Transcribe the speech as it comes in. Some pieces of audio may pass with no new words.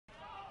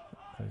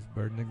There's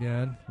Burden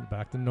again.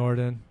 Back to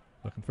Norden.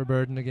 Looking for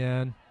Burden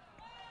again.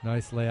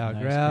 Nice layout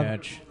Nice grab.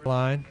 catch.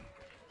 Line.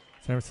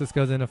 San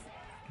Francisco's in a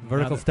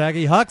vertical stack.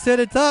 He hucks it.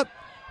 It's up.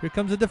 Here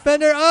comes the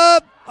defender.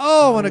 Up.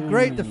 Oh, and a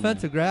great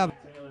defensive grab.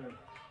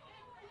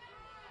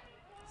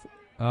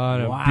 Oh,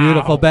 and a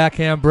beautiful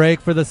backhand break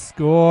for the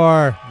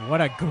score. What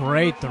a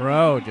great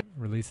throw.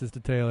 Releases to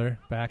Taylor.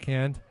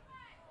 Backhand.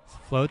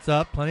 Floats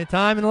up. Plenty of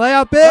time in the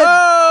layout bid.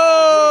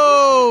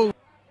 Oh!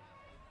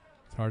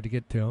 It's hard to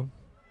get to him.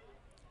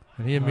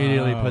 And he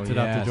immediately puts it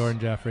up to Jordan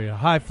Jeffrey. A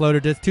high floater.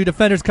 Just two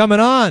defenders coming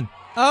on.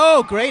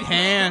 Oh, great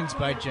hands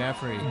by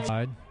Jeffrey.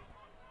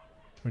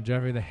 For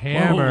Jeffrey, the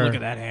hammer. Whoa, look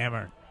at that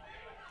hammer.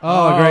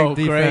 Oh, great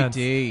defense.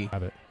 Great D.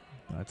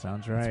 That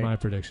sounds right. That's my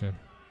prediction.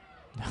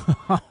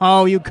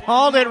 Oh, you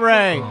called it,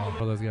 Ray. Oh,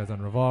 those guys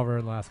on revolver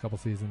in the last couple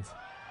seasons.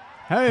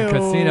 Hey,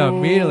 Casino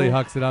immediately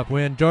hucks it up.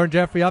 Win. Jordan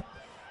Jeffrey up.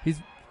 He's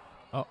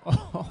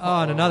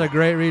and another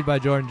great read by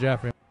Jordan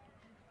Jeffrey.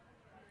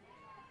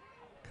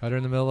 Cutter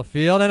in the middle of the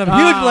field, and a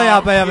huge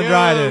layout by Evan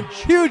Dryden.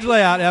 Huge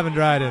layout, Evan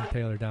Dryden.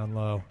 Taylor down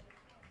low.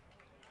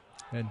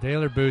 And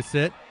Taylor boosts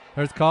it.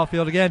 There's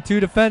Caulfield again.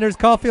 Two defenders.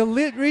 Caulfield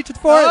reaches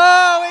for it.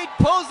 Oh,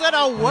 he pulls it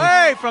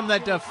away from the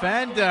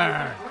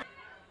defender.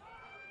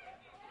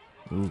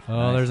 Ooh,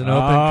 oh, there's an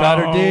open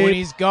cutter deep. And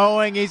he's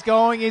going.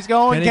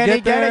 Can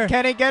he get it?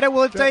 Can he get it?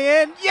 Will it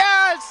stay in?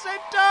 Yes,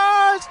 it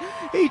does.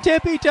 He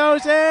tippy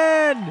toes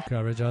in.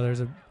 Coverage.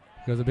 Oh,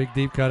 goes a big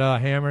deep cut.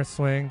 Hammer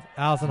swing.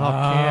 Allison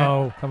Hoff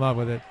can't come up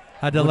with it.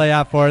 Had to lay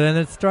out for it, and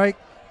it's strike.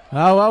 He's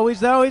open.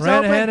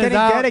 Can he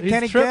get it?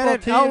 Can he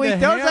get it? Oh, he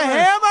does a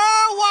hammer.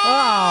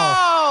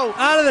 Wow!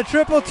 Out of the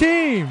triple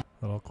team.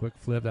 Little quick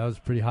flip. That was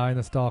pretty high in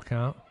the stall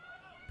count.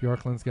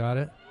 Bjorklund's got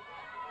it.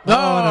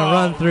 Oh, and a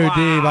run through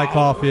D by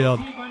Caulfield.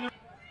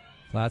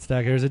 Flat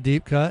stack. Here's a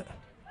deep cut.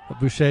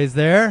 Boucher's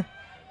there.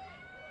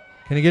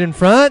 Can he get in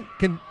front?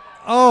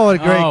 What a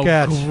great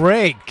catch.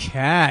 Great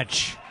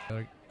catch.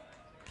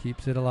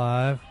 Keeps it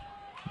alive.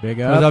 Big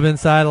up. Goes up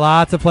inside.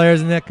 Lots of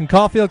players in there. Can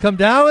Caulfield come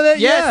down with it?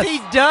 Yes, he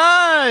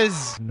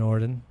does.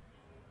 Norden.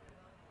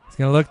 He's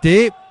going to look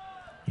deep.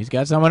 He's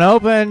got someone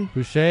open.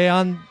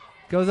 Boucher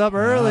goes up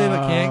early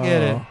but can't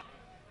get it.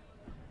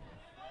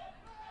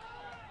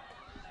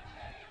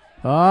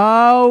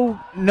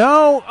 Oh,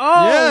 no.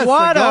 Oh, yes,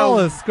 what a goal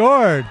is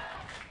scored.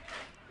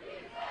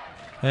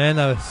 And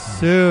a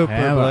super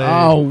blade.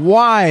 Oh,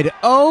 wide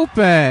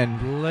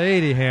open.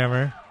 Lady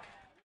hammer.